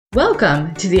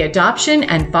Welcome to the Adoption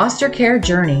and Foster Care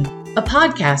Journey, a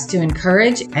podcast to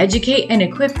encourage, educate, and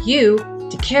equip you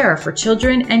to care for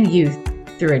children and youth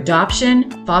through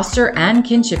adoption, foster, and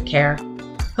kinship care.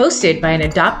 Hosted by an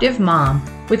adoptive mom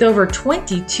with over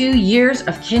 22 years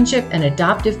of kinship and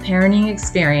adoptive parenting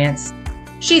experience.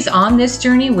 She's on this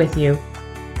journey with you.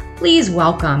 Please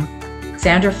welcome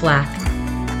Sandra Flach.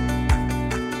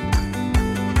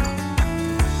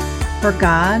 For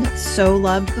God so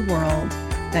loved the world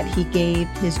that he gave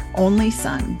his only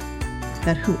Son,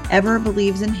 that whoever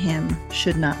believes in him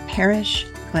should not perish,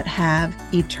 but have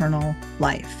eternal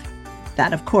life.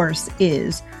 That, of course,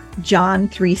 is John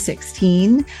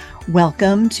 3:16.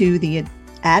 Welcome to the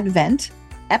Advent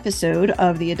episode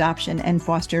of the Adoption and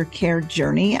Foster Care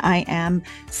Journey. I am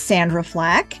Sandra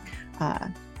Flach,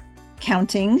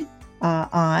 counting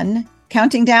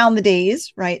down the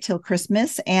days, right, till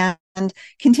Christmas, and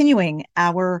continuing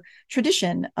our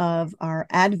tradition of our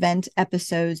Advent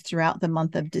episodes throughout the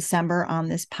month of December on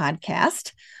this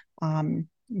podcast.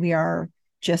 We are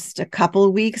just a couple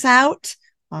of weeks out.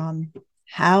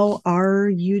 How are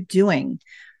you doing?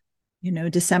 You know,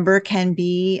 December can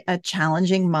be a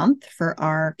challenging month for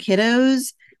our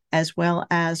kiddos as well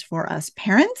as for us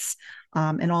parents,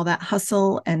 and all that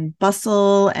hustle and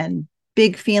bustle and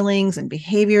big feelings and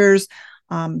behaviors.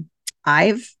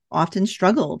 I've often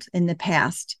struggled in the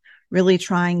past, really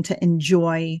trying to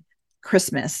enjoy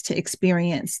Christmas, to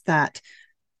experience that,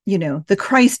 you know, the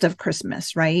Christ of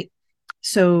Christmas, right?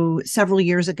 So several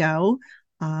years ago,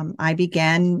 I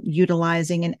began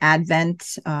utilizing an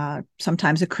Advent,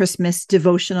 sometimes a Christmas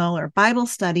devotional or Bible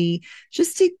study,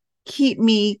 just to keep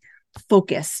me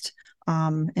focused,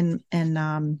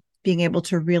 and being able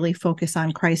to really focus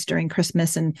on Christ during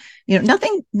Christmas. And, you know,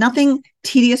 nothing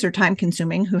tedious or time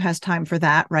consuming. Who has time for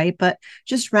that, right? But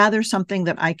just rather something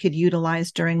that I could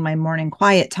utilize during my morning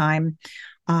quiet time,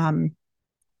 to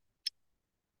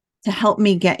help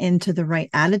me get into the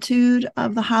right attitude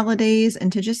of the holidays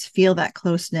and to just feel that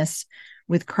closeness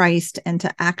with Christ and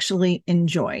to actually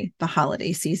enjoy the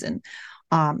holiday season.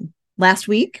 Last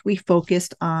week, we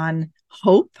focused on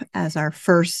hope as our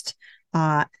first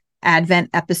Advent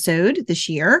episode this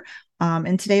year.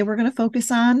 And today we're going to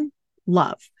focus on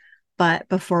love. But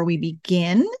before we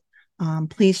begin,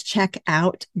 please check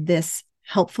out this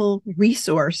helpful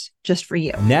resource just for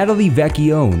you. Natalie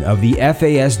Vecchione of the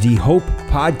FASD Hope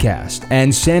podcast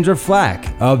and Sandra Flach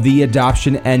of the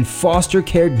Adoption and Foster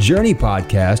Care Journey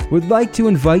podcast would like to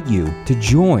invite you to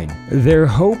join their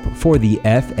Hope for the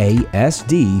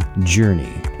FASD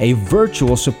Journey, a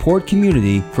virtual support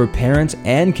community for parents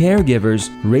and caregivers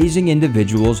raising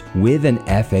individuals with an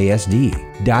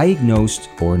FASD, diagnosed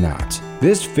or not.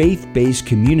 This faith-based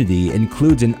community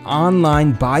includes an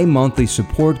online bi-monthly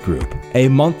support group, a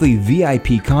monthly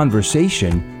VIP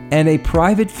conversation, and a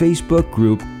private Facebook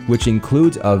group which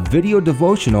includes a video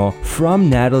devotional from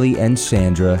Natalie and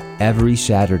Sandra every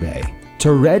Saturday.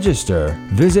 To register,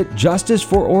 visit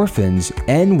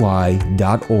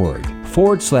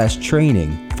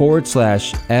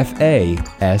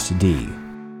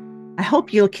justicefororphans.ny.org/training/FASD. I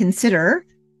hope you'll consider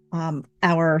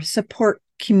our support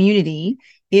community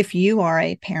if you are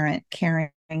a parent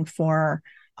caring for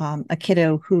a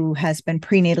kiddo who has been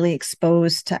prenatally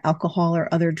exposed to alcohol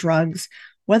or other drugs,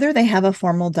 whether they have a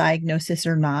formal diagnosis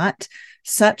or not.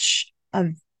 Such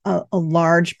a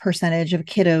large percentage of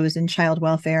kiddos in child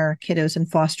welfare, kiddos in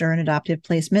foster and adoptive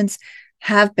placements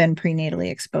have been prenatally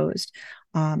exposed.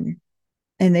 And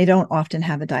they don't often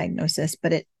have a diagnosis,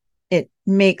 but it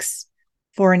makes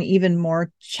for an even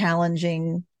more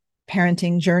challenging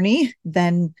parenting journey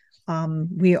than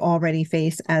we already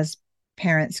face as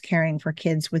parents caring for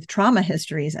kids with trauma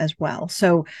histories as well.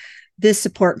 So this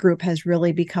support group has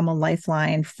really become a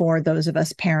lifeline for those of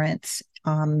us parents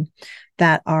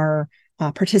that are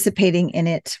participating in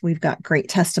it. We've got great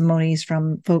testimonies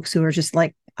from folks who are just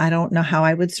like, I don't know how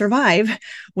I would survive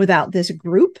without this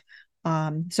group.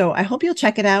 So I hope you'll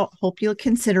check it out. Hope you'll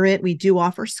consider it. We do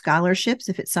offer scholarships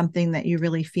if it's something that you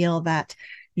really feel that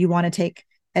you want to take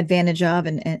advantage of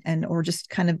and or just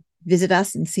kind of visit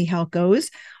us and see how it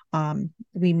goes.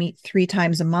 We meet 3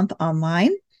 times a month online.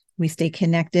 We stay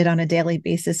connected on a daily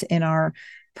basis in our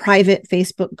private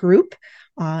Facebook group,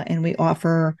 and we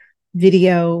offer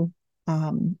video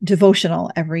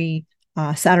devotional every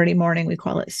Saturday morning. We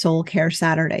call it Soul Care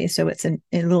Saturday. So it's a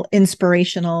little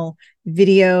inspirational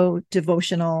video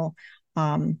devotional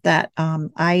that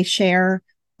I share.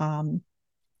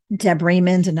 Deb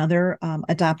Raymond, another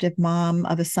adoptive mom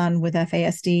of a son with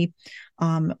FASD,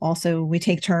 Also, we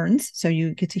take turns, so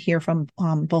you get to hear from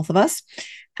both of us.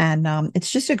 And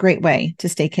it's just a great way to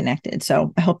stay connected.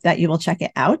 So I hope that you will check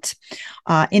it out.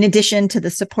 In addition to the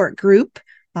support group,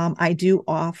 I do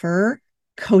offer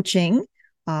coaching,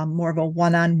 more of a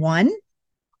one-on-one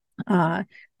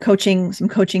some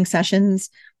coaching sessions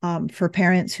for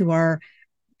parents who are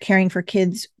caring for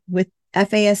kids with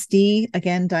FASD,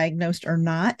 again, diagnosed or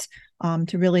not,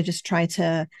 to really just try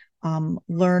to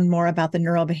learn more about the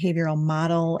neurobehavioral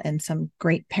model and some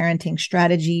great parenting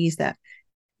strategies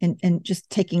and just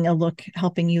taking a look,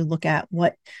 helping you look at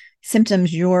what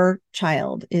symptoms your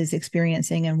child is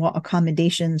experiencing and what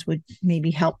accommodations would maybe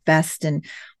help best, and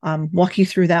walk you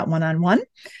through that one-on-one.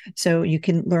 So you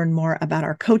can learn more about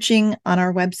our coaching on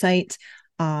our website.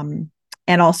 And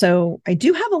also, I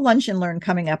do have a lunch and learn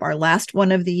coming up, our last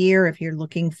one of the year. If you're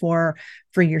looking for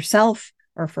yourself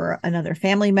or for another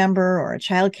family member or a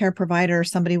child care provider or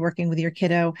somebody working with your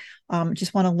kiddo,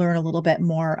 just want to learn a little bit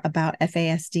more about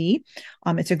FASD.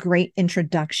 It's a great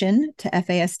introduction to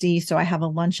FASD. So I have a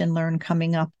lunch and learn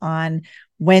coming up on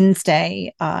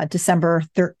Wednesday, December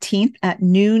 13th at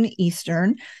noon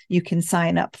Eastern. You can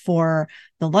sign up for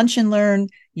the lunch and learn.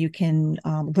 You can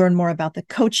learn more about the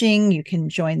coaching. You can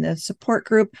join the support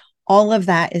group. All of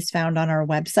that is found on our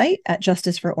website at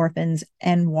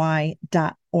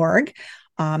justicefororphansny.org.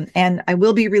 And I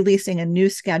will be releasing a new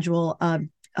schedule of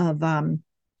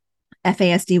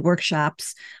FASD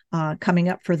workshops coming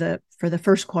up for the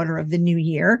first quarter of the new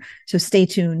year. So stay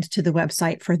tuned to the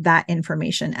website for that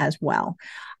information as well.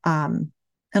 And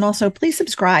also, please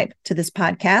subscribe to this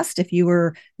podcast. If you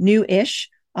were new-ish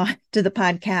to the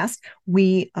podcast,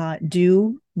 we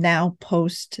do now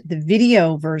post the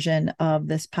video version of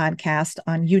this podcast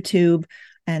on YouTube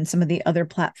and some of the other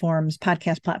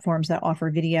podcast platforms that offer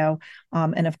video.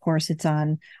 And of course, it's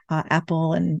on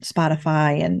Apple and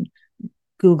Spotify and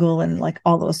Google and like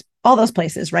all those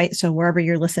places, right? So wherever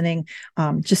you're listening,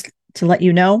 just to let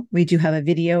you know, we do have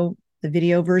the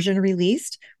video version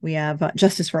released. We have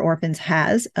Justice for Orphans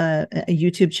has a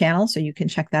YouTube channel, so you can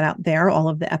check that out there. All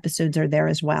of the episodes are there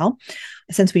as well,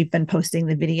 since we've been posting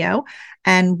the video.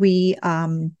 And we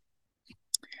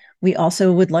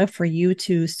also would love for you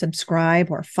to subscribe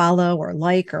or follow or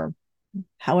like, or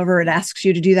however it asks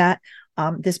you to do that.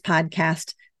 This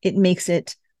podcast, it makes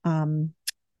it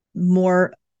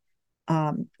more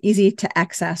easy to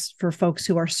access for folks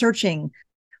who are searching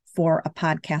for a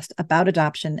podcast about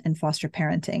adoption and foster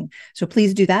parenting. So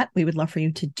please do that. We would love for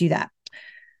you to do that.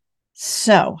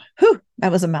 So,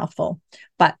 that was a mouthful,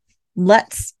 but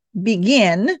let's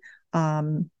begin.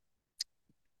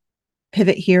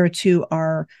 Pivot here to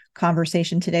our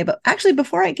conversation today. But actually,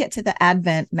 before I get to the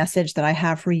Advent message that I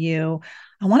have for you,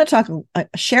 I want to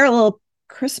share a little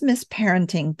Christmas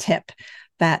parenting tip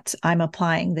that I'm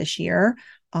applying this year.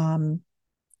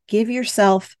 Give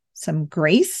yourself some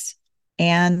grace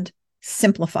and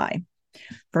simplify.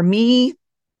 For me,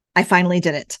 I finally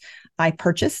did it. I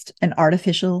purchased an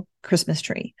artificial Christmas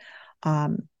tree.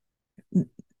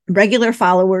 Regular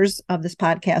followers of this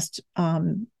podcast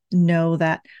know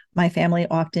that my family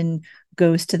often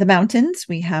goes to the mountains.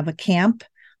 We have a camp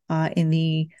in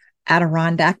the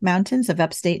Adirondack Mountains of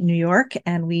upstate New York,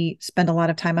 and we spend a lot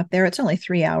of time up there. It's only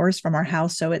 3 hours from our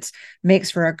house, so it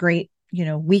makes for a great,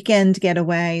 weekend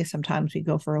getaway. Sometimes we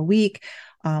go for a week.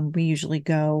 We usually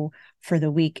go for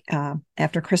the week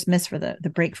after Christmas for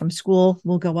the break from school.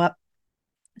 We'll go up.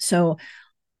 So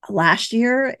last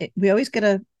year, we always get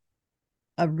a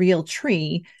real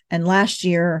tree, and last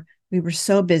year we were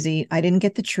so busy. I didn't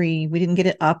get the tree. We didn't get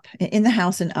it up in the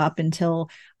house and up until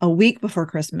a week before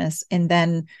Christmas. And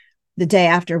then the day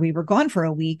after, we were gone for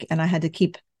a week, and I had to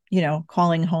keep,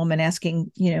 calling home and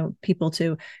asking, people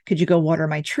could you go water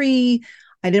my tree?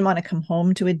 I didn't want to come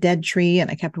home to a dead tree. And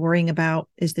I kept worrying about,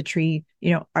 is the tree,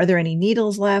 are there any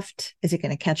needles left? Is it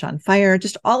going to catch on fire?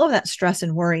 Just all of that stress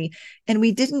and worry. And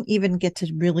we didn't even get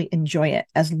to really enjoy it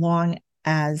as long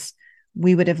as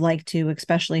we would have liked to,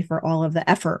 especially for all of the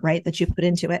effort, right, that you put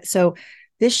into it. So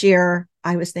this year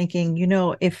I was thinking,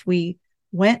 if we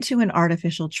went to an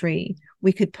artificial tree,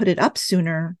 we could put it up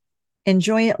sooner,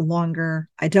 enjoy it longer.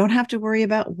 I don't have to worry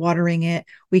about watering it.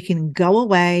 We can go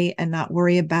away and not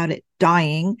worry about it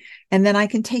dying. And then I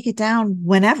can take it down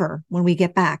when we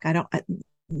get back.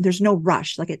 There's no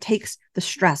rush. Like, it takes the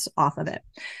stress off of it.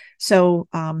 So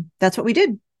that's what we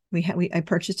did. I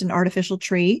purchased an artificial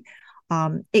tree.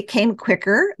 It came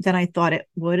quicker than I thought it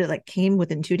would. It came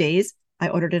within 2 days. I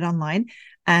ordered it online.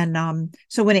 And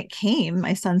so when it came,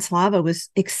 my son Slava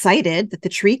was excited that the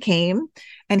tree came,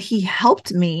 and he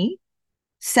helped me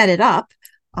set it up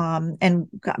and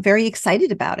got very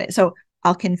excited about it. So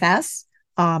I'll confess,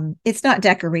 It's not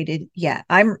decorated yet.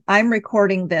 I'm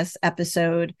recording this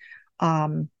episode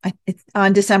it's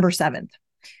on December 7th.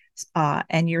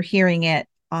 And you're hearing it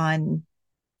on,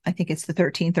 I think it's the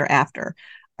 13th or after,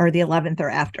 or the 11th or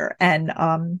after.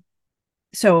 And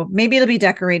so maybe it'll be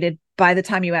decorated by the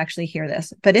time you actually hear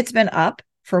this, but it's been up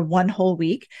for one whole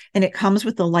week and it comes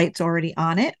with the lights already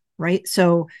on it, right?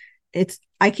 So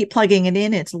I keep plugging it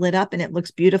in, it's lit up and it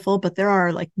looks beautiful, but there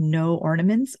are like no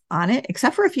ornaments on it,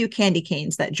 except for a few candy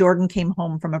canes that Jordan came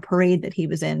home from a parade that he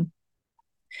was in,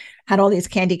 had all these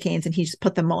candy canes and he just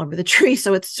put them all over the tree.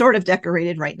 So it's sort of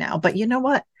decorated right now, but you know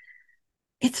what?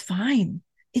 It's fine.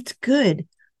 It's good.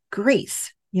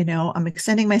 Grace, I'm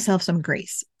extending myself some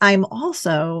grace. I'm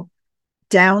also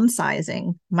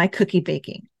downsizing my cookie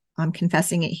baking. I'm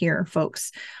confessing it here,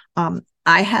 folks.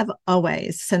 I have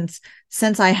always,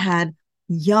 since I had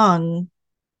young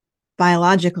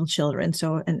biological children,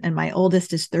 so and my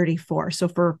oldest is 34. So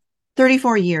for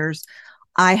 34 years,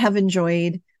 I have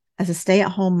enjoyed, as a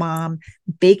stay-at-home mom,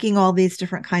 baking all these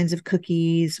different kinds of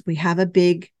cookies. We have a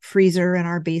big freezer in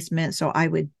our basement, so I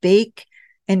would bake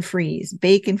and freeze,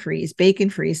 bake and freeze, bake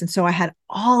and freeze. And so I had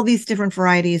all these different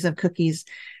varieties of cookies.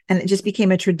 And it just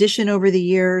became a tradition over the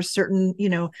years. Certain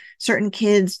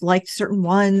kids liked certain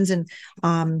ones. And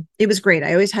it was great.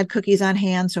 I always had cookies on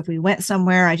hand. So if we went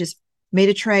somewhere, I just made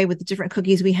a tray with the different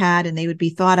cookies we had and they would be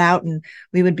thawed out and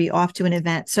we would be off to an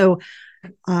event. So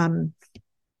in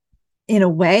a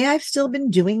way, I've still been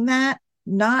doing that,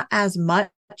 not as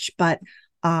much, but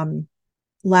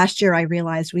last year I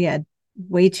realized we had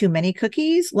way too many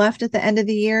cookies left at the end of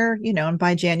the year, and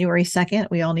by January 2nd,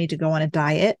 we all need to go on a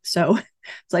diet. So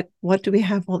it's like, what do we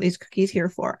have all these cookies here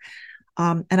for?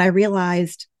 And I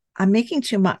realized I'm making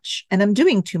too much and I'm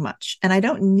doing too much and I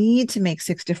don't need to make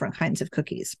 6 different kinds of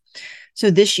cookies. So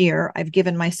this year I've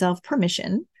given myself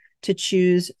permission to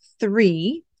choose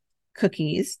 3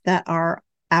 cookies that are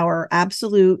our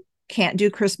absolute can't do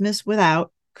Christmas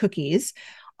without cookies.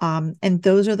 And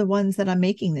those are the ones that I'm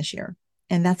making this year.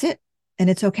 And that's it. And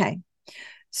it's okay.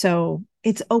 So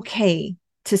it's okay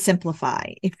to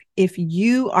simplify. If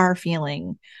you are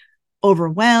feeling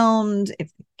overwhelmed,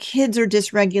 if kids are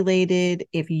dysregulated,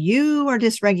 if you are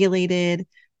dysregulated,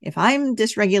 if I'm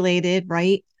dysregulated,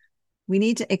 right? We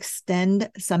need to extend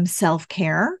some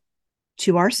self-care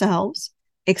to ourselves,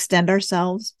 extend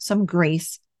ourselves some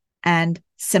grace, and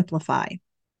simplify.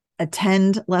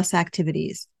 Attend less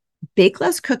activities, bake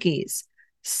less cookies,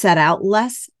 set out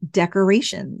less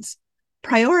decorations,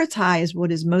 prioritize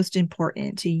what is most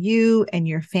important to you and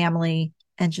your family,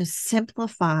 and just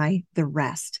simplify the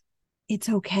rest. It's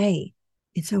okay.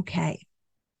 It's okay.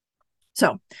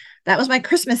 So that was my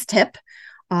Christmas tip.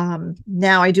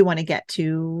 Now I do want to get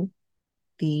to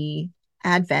the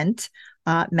Advent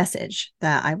message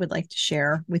that I would like to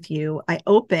share with you. I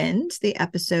opened the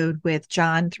episode with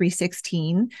John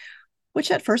 3:16, which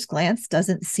at first glance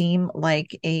doesn't seem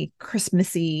like a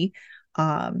Christmassy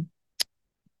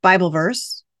Bible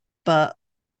verse, but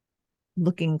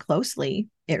looking closely,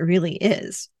 it really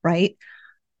is, right?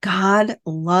 God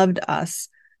loved us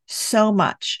so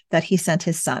much that he sent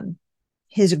his son,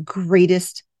 his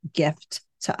greatest gift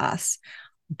to us,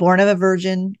 born of a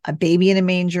virgin, a baby in a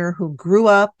manger, who grew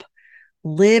up,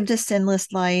 lived a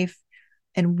sinless life,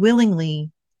 and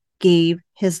willingly gave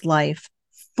his life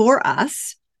for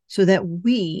us so that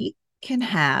we can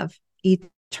have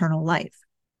eternal life.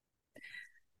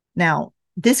 Now,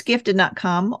 this gift did not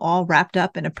come all wrapped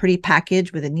up in a pretty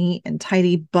package with a neat and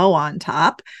tidy bow on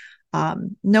top.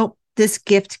 Nope, this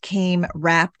gift came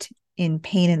wrapped in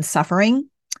pain and suffering,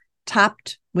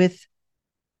 topped with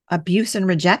abuse and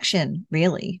rejection,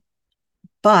 really.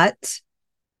 But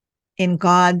in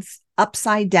God's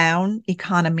upside down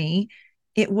economy,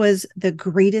 it was the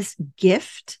greatest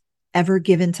gift ever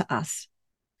given to us.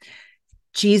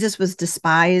 Jesus was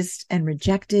despised and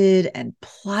rejected and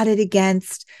plotted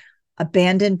against,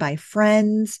 abandoned by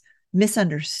friends,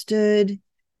 misunderstood,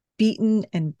 beaten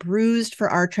and bruised for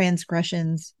our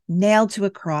transgressions, nailed to a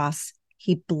cross.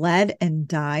 He bled and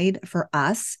died for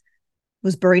us,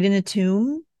 was buried in a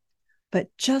tomb. But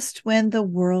just when the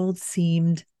world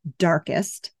seemed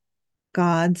darkest,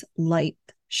 God's light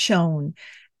shone,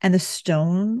 and the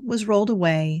stone was rolled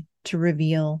away to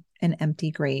reveal an empty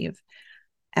grave.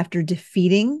 After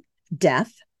defeating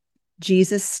death,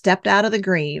 Jesus stepped out of the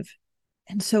grave,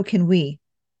 and so can we.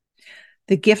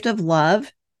 The gift of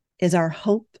love is our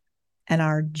hope and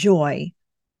our joy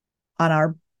on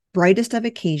our brightest of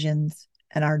occasions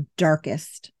and our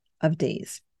darkest of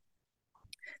days.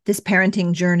 This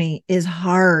parenting journey is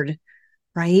hard,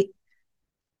 right?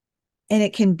 And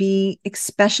it can be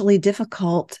especially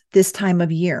difficult this time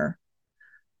of year.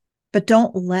 But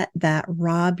don't let that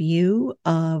rob you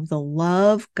of the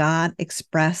love God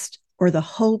expressed or the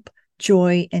hope,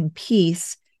 joy, and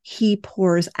peace he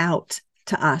pours out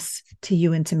to us, to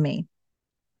you and to me.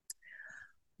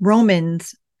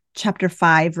 Romans chapter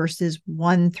 5, verses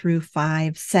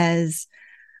 1-5 says,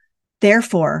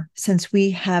 "Therefore, since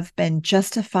we have been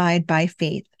justified by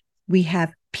faith, we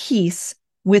have peace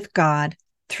with God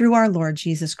through our Lord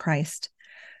Jesus Christ.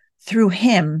 Through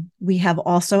him, we have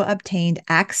also obtained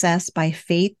access by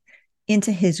faith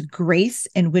into his grace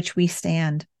in which we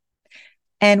stand.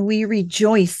 And we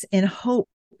rejoice in hope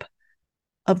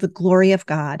of the glory of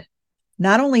God.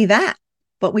 Not only that,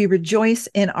 but we rejoice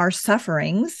in our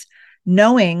sufferings,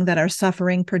 knowing that our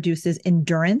suffering produces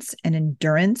endurance, and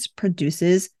endurance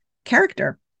produces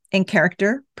character, and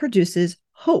character produces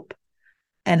hope.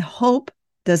 And hope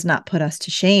does not put us to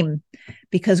shame,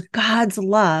 because God's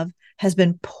love has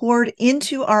been poured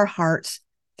into our hearts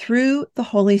through the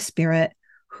Holy Spirit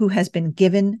who has been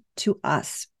given to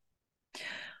us."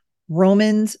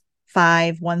 Romans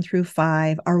 5,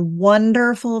 1-5 are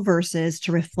wonderful verses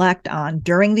to reflect on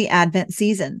during the Advent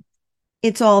season.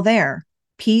 It's all there: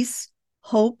 peace,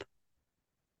 hope,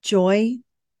 joy,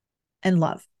 and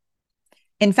love.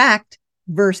 In fact,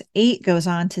 verse 8 goes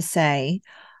on to say,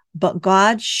 "But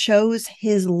God shows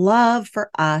his love for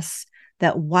us,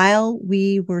 that while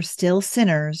we were still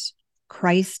sinners,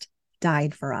 Christ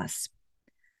died for us."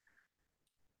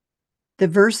 The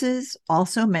verses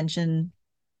also mention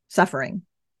suffering.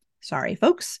 Sorry,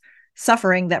 folks.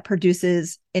 Suffering that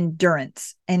produces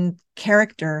endurance and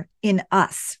character in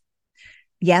us.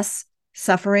 Yes,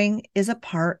 suffering is a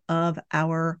part of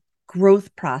our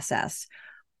growth process.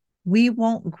 We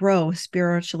won't grow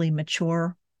spiritually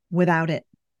mature without it.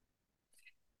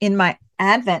 In my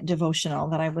Advent devotional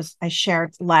that I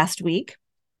shared last week,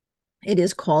 it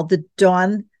is called The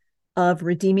Dawn of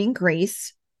Redeeming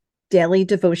Grace, Daily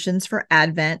Devotions for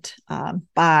Advent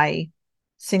by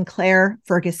Sinclair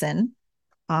Ferguson.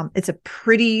 It's a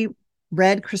pretty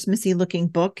red, Christmassy looking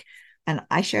book. And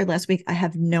I shared last week, I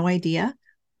have no idea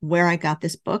where I got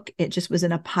this book. It just was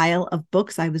in a pile of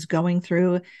books I was going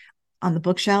through on the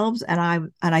bookshelves,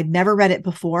 and I'd never read it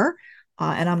before.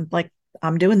 And I'm like,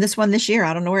 I'm doing this one this year.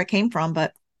 I don't know where it came from,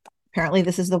 but apparently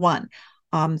this is the one.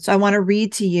 So I want to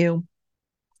read to you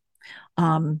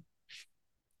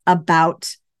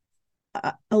about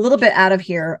a little bit out of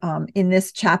here in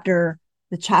this chapter,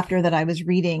 the chapter that I was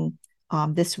reading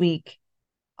this week.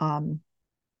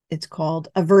 It's called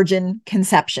A Virgin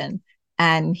Conception,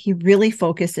 and he really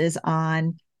focuses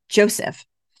on Joseph,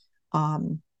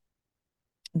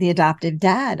 the adoptive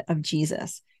dad of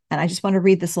Jesus. And I just want to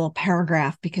read this little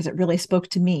paragraph because it really spoke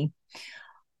to me.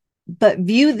 "But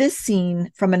view this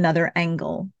scene from another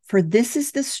angle, for this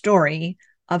is the story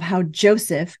of how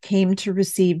Joseph came to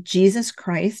receive Jesus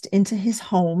Christ into his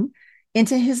home,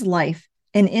 into his life,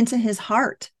 and into his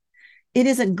heart. It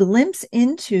is a glimpse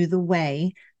into the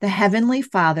way the Heavenly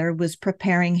Father was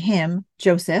preparing him,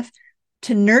 Joseph,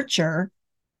 to nurture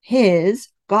his,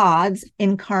 God's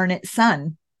incarnate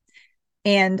Son.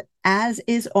 And as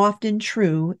is often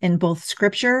true in both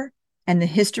Scripture and the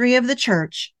history of the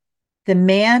church, the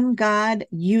man God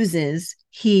uses,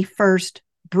 he first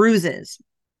bruises."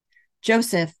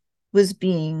 Joseph was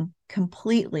being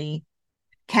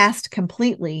cast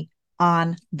completely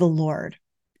on the Lord.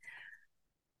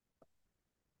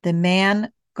 The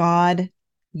man God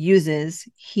uses,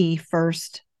 he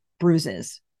first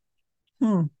bruises.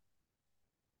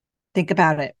 Think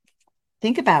about it.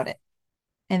 Think about it.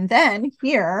 And then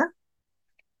here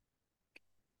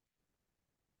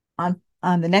on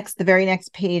the very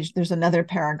next page, there's another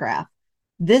paragraph.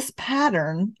 "This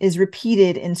pattern is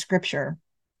repeated in Scripture.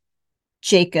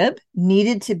 Jacob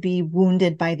needed to be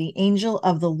wounded by the angel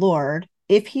of the Lord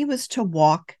if he was to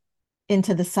walk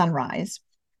into the sunrise.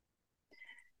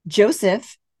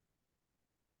 Joseph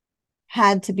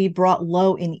had to be brought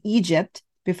low in Egypt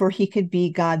before he could be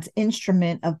God's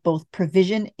instrument of both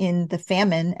provision in the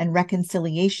famine and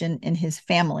reconciliation in his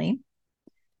family."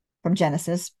 From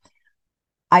Genesis.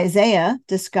 Isaiah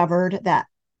discovered that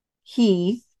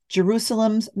he,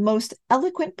 Jerusalem's most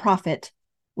eloquent prophet,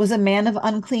 was a man of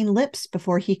unclean lips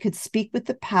before he could speak with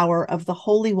the power of the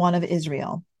Holy One of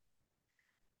Israel.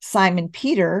 Simon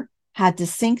Peter had to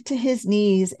sink to his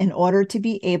knees in order to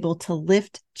be able to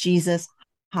lift Jesus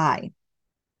high.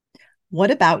 What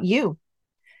about you?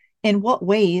 In what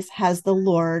ways has the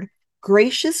Lord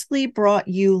graciously brought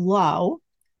you low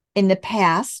in the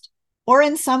past or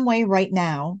in some way right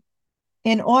now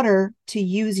in order to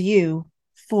use you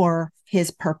for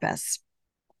his purpose?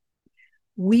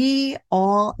 We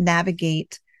all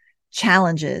navigate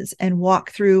challenges and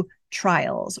walk through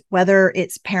trials, whether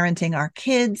it's parenting our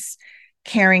kids,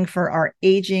 caring for our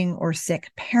aging or sick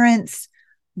parents.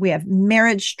 We have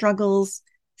marriage struggles,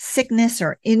 sickness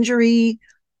or injury,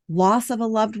 loss of a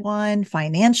loved one,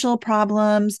 financial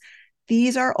problems.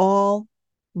 These are all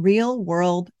real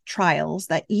world trials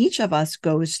that each of us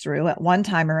goes through at one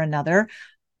time or another,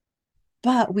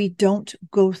 but we don't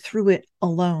go through it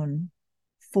alone.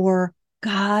 For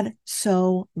God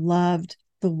so loved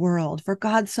the world, for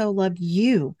God so loved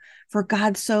you, for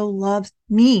God so loved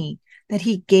me, that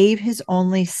he gave his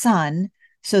only son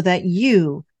so that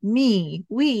you, me,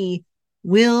 we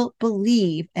will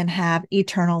believe and have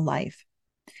eternal life.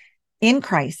 In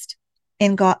Christ,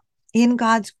 in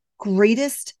God's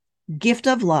greatest gift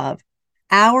of love,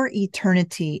 our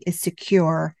eternity is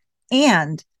secure,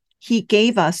 and he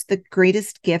gave us the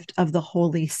greatest gift of the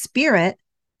Holy Spirit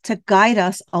to guide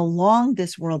us along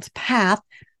this world's path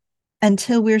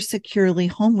until we're securely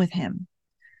home with him.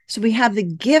 So we have the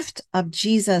gift of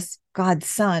Jesus, God's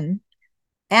Son,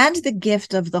 and the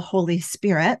gift of the Holy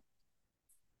Spirit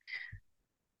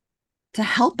to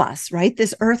help us, right?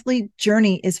 This earthly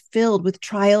journey is filled with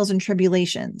trials and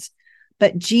tribulations,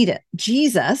 but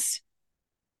Jesus,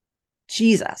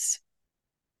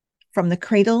 from the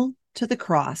cradle to the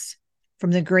cross,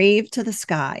 from the grave to the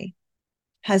sky,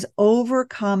 has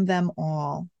overcome them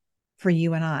all for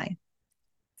you and I.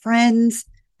 Friends,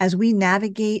 as we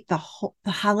navigate the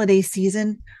holiday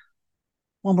season,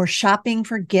 when we're shopping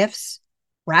for gifts,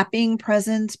 wrapping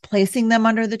presents, placing them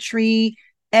under the tree,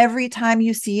 every time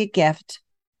you see a gift,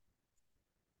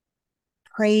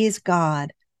 praise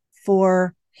God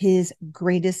for his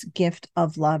greatest gift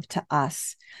of love to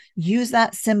us. Use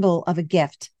that symbol of a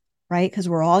gift, right? Because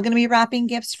we're all going to be wrapping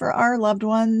gifts for our loved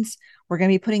ones. We're going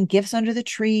to be putting gifts under the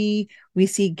tree. We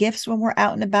see gifts when we're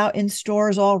out and about in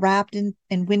stores, all wrapped in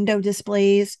window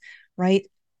displays, right?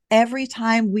 Every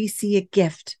time we see a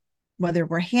gift, whether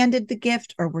we're handed the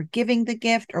gift or we're giving the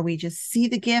gift or we just see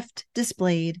the gift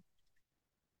displayed,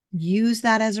 use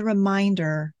that as a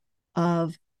reminder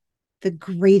of the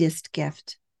greatest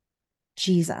gift,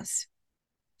 Jesus.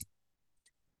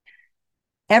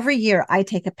 Every year I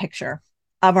take a picture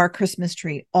of our Christmas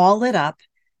tree all lit up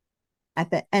at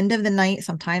the end of the night.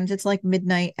 Sometimes it's like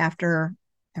midnight after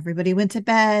everybody went to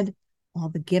bed. All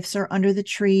the gifts are under the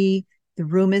tree. The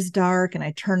room is dark and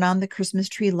I turn on the Christmas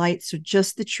tree lights. So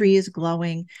just the tree is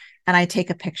glowing and I take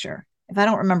a picture. If I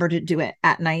don't remember to do it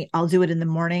at night, I'll do it in the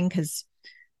morning because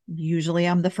usually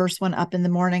I'm the first one up in the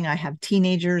morning. I have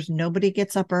teenagers. Nobody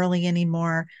gets up early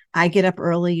anymore. I get up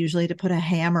early, usually to put a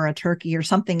ham or a turkey or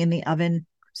something in the oven.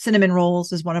 Cinnamon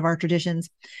rolls is one of our traditions.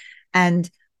 And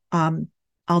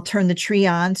I'll turn the tree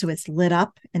on so it's lit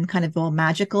up and kind of all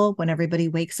magical when everybody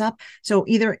wakes up. So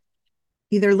either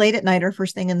late at night or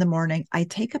first thing in the morning, I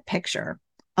take a picture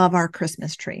of our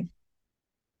Christmas tree.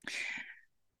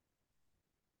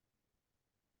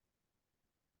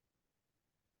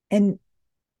 And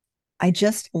I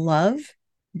just love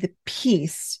the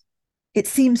peace. It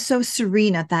seems so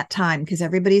serene at that time because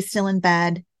everybody's still in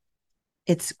bed.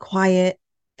 It's quiet.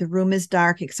 The room is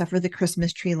dark except for the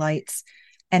Christmas tree lights.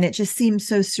 And it just seems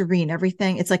so serene.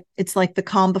 Everything, it's like the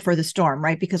calm before the storm,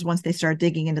 right? Because once they start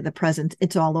digging into the presents,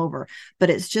 it's all over. But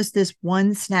it's just this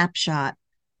one snapshot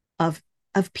of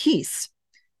peace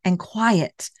and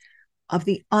quiet, of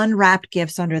the unwrapped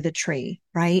gifts under the tree,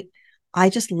 right? I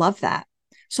just love that.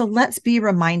 So let's be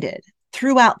reminded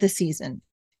throughout the season,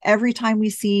 every time we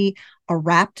see a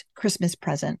wrapped Christmas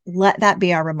present, let that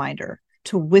be our reminder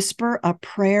to whisper a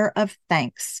prayer of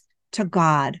thanks to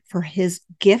God for his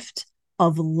gift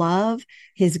of love,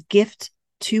 his gift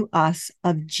to us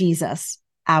of Jesus,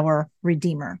 our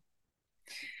Redeemer.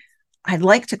 I'd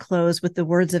like to close with the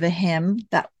words of a hymn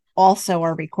that also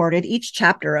are recorded. Each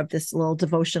chapter of this little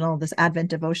devotional, this Advent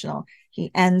devotional,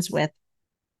 he ends with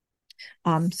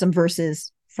some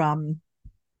verses from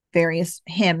various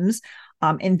hymns.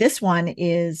 And this one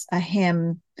is a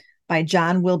hymn by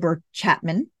John Wilbur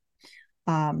Chapman.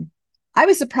 I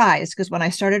was surprised because when I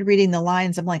started reading the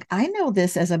lines, I'm like, I know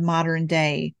this as a modern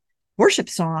day worship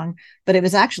song, but it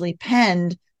was actually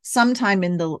penned sometime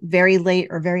in the very late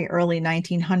or very early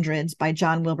 1900s by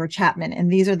John Wilbur Chapman. And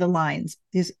these are the lines.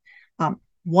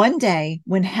 One day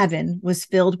when heaven was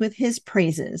filled with his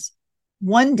praises,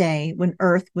 one day when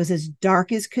earth was as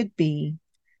dark as could be,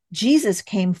 Jesus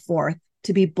came forth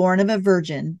to be born of a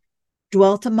virgin,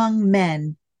 dwelt among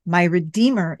men, my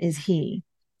Redeemer is he.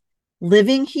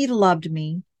 Living, he loved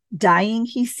me. Dying,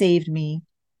 he saved me.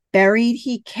 Buried,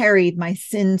 he carried my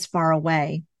sins far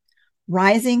away.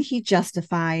 Rising, he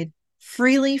justified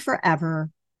freely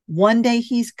forever. One day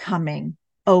he's coming.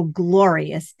 Oh,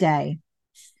 glorious day.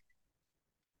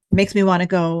 Makes me want to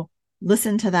go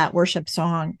listen to that worship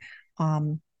song.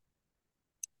 I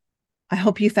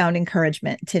hope you found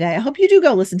encouragement today. I hope you do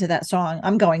go listen to that song.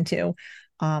 I'm going to.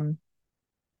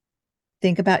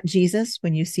 Think about Jesus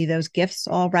when you see those gifts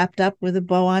all wrapped up with a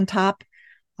bow on top,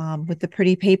 with the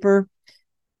pretty paper.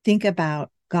 Think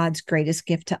about God's greatest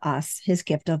gift to us, his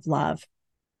gift of love.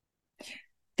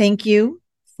 Thank you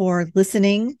for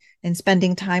listening and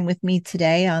spending time with me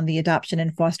today on the adoption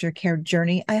and foster care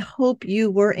journey. I hope you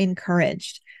were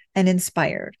encouraged and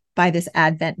inspired by this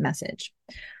Advent message.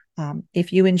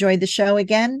 If you enjoyed the show,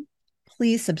 again,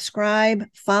 please subscribe,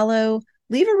 follow,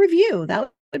 leave a review.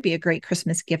 That would be a great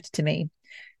Christmas gift to me.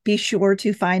 Be sure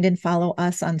to find and follow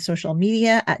us on social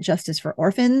media at Justice for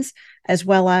Orphans, as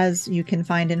well as you can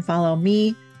find and follow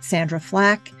me, Sandra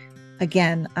Flach.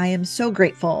 Again, I am so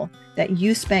grateful that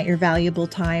you spent your valuable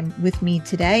time with me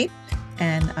today,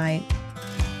 and I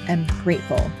am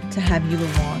grateful to have you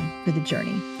along for the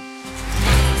journey.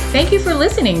 Thank you for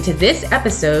listening to this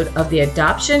episode of the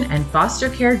Adoption and Foster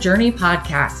Care Journey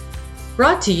podcast,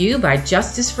 brought to you by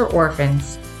Justice for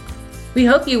Orphans. We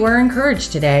hope you were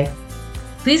encouraged today.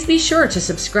 Please be sure to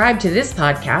subscribe to this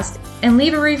podcast and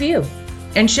leave a review,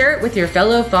 and share it with your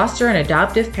fellow foster and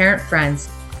adoptive parent friends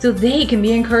so they can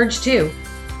be encouraged too.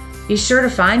 Be sure to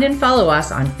find and follow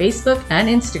us on Facebook and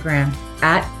Instagram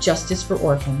at Justice for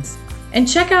Orphans, and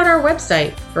check out our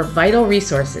website for vital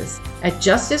resources at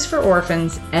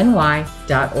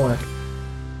justicefororphansny.org.